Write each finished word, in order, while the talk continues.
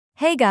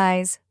Hey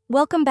guys,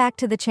 welcome back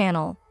to the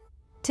channel.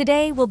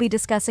 Today we'll be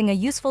discussing a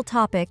useful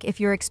topic if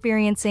you're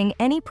experiencing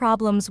any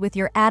problems with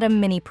your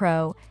Atem Mini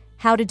Pro,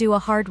 how to do a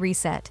hard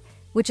reset,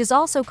 which is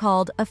also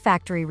called a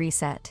factory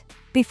reset.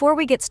 Before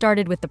we get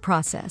started with the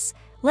process,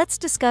 let's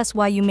discuss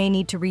why you may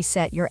need to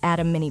reset your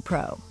Atem Mini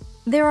Pro.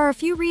 There are a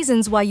few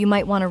reasons why you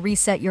might want to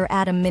reset your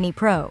Atem Mini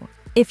Pro.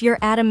 If your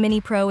Atem Mini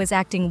Pro is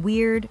acting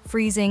weird,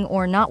 freezing,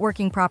 or not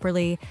working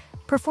properly,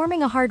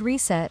 performing a hard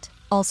reset,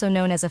 also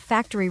known as a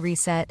factory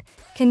reset,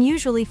 can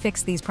usually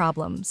fix these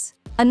problems.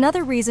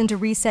 Another reason to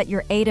reset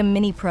your Atem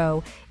Mini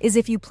Pro is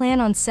if you plan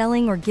on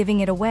selling or giving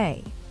it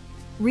away.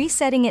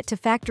 Resetting it to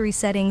factory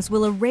settings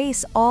will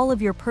erase all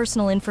of your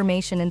personal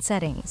information and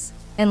settings.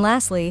 And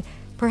lastly,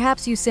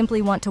 perhaps you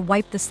simply want to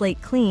wipe the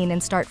slate clean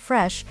and start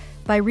fresh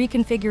by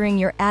reconfiguring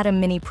your Atem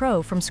Mini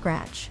Pro from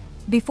scratch.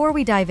 Before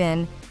we dive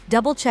in,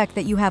 double-check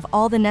that you have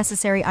all the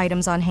necessary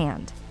items on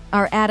hand.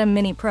 Our Atem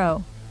Mini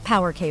Pro,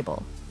 power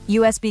cable,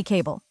 USB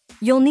cable.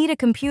 You'll need a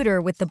computer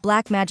with the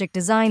Blackmagic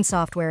design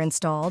software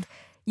installed.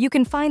 You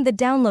can find the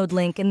download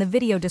link in the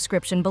video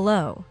description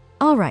below.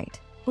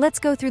 Alright, let's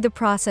go through the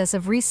process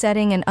of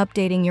resetting and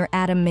updating your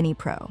Atem Mini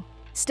Pro.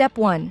 Step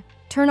 1.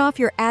 Turn off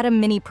your Atem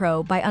Mini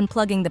Pro by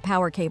unplugging the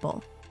power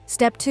cable.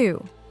 Step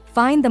 2.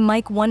 Find the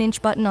mic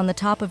 1-inch button on the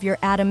top of your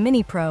Atem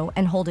Mini Pro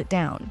and hold it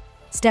down.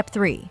 Step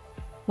 3.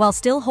 While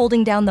still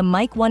holding down the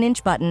mic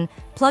 1-inch button,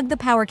 plug the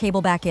power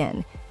cable back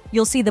in.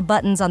 You'll see the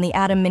buttons on the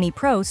Atem Mini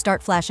Pro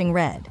start flashing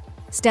red.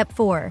 Step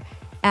 4.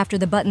 After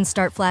the buttons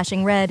start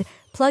flashing red,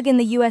 plug in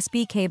the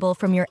USB cable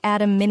from your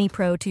Atem Mini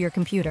Pro to your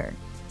computer.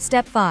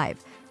 Step 5.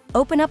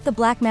 Open up the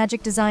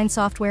Blackmagic design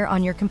software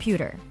on your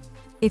computer.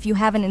 If you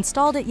haven't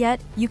installed it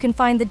yet, you can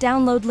find the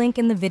download link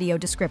in the video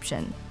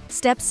description.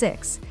 Step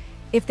 6.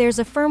 If there's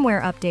a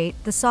firmware update,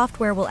 the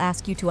software will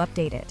ask you to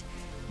update it.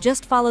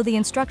 Just follow the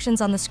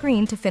instructions on the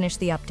screen to finish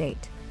the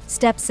update.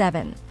 Step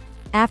 7.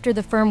 After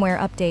the firmware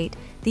update,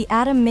 the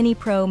Atem Mini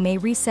Pro may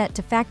reset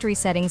to factory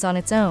settings on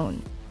its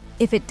own.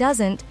 If it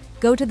doesn't,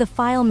 go to the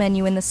File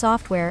menu in the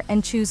software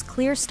and choose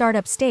Clear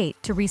Startup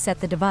State to reset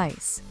the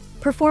device.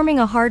 Performing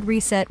a hard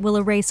reset will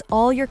erase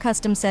all your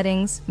custom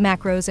settings,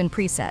 macros, and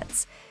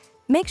presets.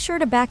 Make sure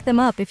to back them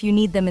up if you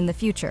need them in the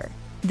future.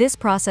 This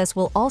process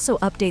will also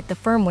update the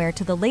firmware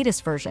to the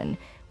latest version,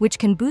 which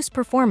can boost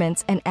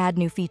performance and add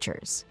new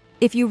features.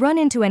 If you run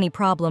into any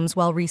problems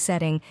while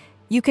resetting,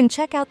 you can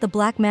check out the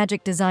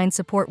Blackmagic Design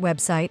Support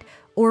website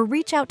or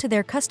reach out to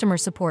their customer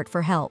support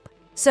for help.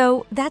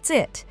 So that's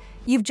it.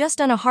 You've just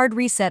done a hard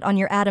reset on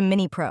your Atem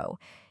Mini Pro.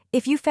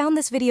 If you found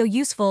this video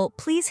useful,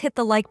 please hit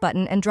the like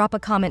button and drop a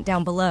comment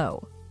down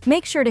below.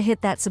 Make sure to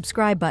hit that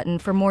subscribe button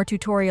for more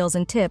tutorials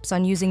and tips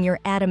on using your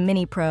Atem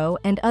Mini Pro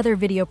and other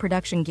video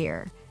production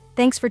gear.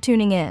 Thanks for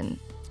tuning in.